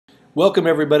Welcome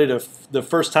everybody to the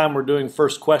first time we're doing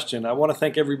First Question. I want to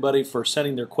thank everybody for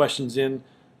sending their questions in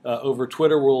over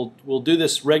Twitter. We'll do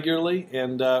this regularly,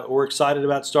 and we're excited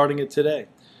about starting it today.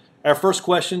 Our first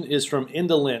question is from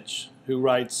Inda Lynch, who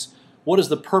writes, "What is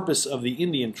the purpose of the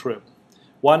Indian trip?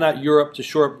 Why not Europe to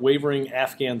shore up wavering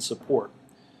Afghan support?"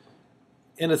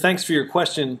 Inda, thanks for your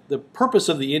question. The purpose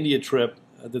of the India trip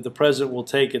that the President will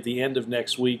take at the end of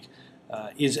next week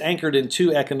is anchored in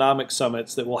two economic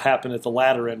summits that will happen at the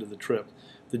latter end of the trip,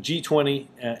 the G20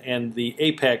 and the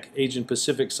APEC, Asian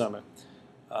Pacific Summit,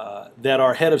 that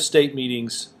are head of state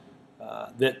meetings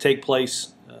that take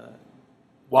place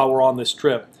while we're on this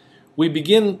trip. We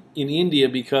begin in India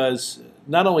because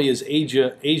not only is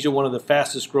Asia one of the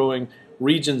fastest growing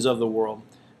regions of the world,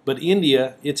 but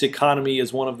India, its economy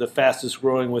is one of the fastest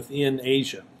growing within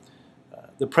Asia.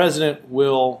 The President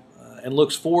will and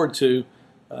looks forward to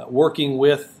working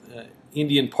with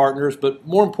Indian partners, but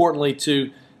more importantly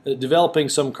to developing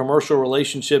some commercial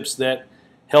relationships that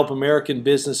help American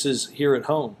businesses here at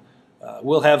home.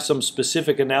 We'll have some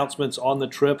specific announcements on the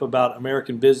trip about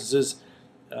American businesses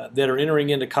that are entering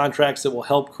into contracts that will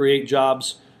help create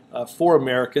jobs for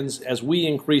Americans as we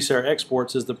increase our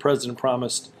exports, as the President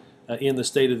promised in the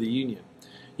State of the Union.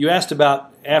 You asked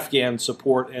about Afghan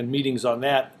support and meetings on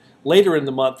that. Later in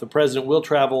the month, the President will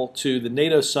travel to the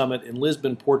NATO summit in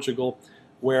Lisbon, Portugal,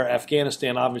 where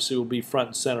Afghanistan obviously will be front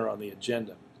and center on the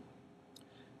agenda.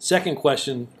 Second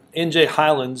question, NJ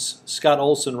Highlands, Scott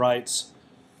Olson writes,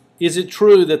 "Is it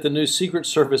true that the new Secret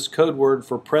Service code word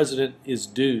for President is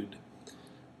dude?"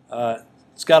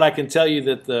 Scott, I can tell you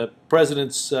that the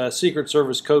President's Secret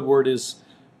Service code word is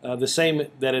the same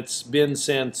that it's been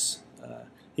since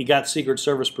he got Secret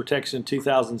Service protection in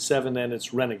 2007, and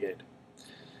it's renegade.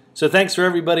 So thanks for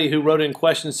everybody who wrote in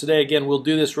questions today. Again, we'll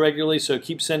do this regularly, so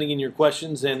keep sending in your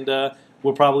questions, and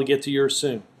we'll probably get to yours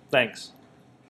soon. Thanks.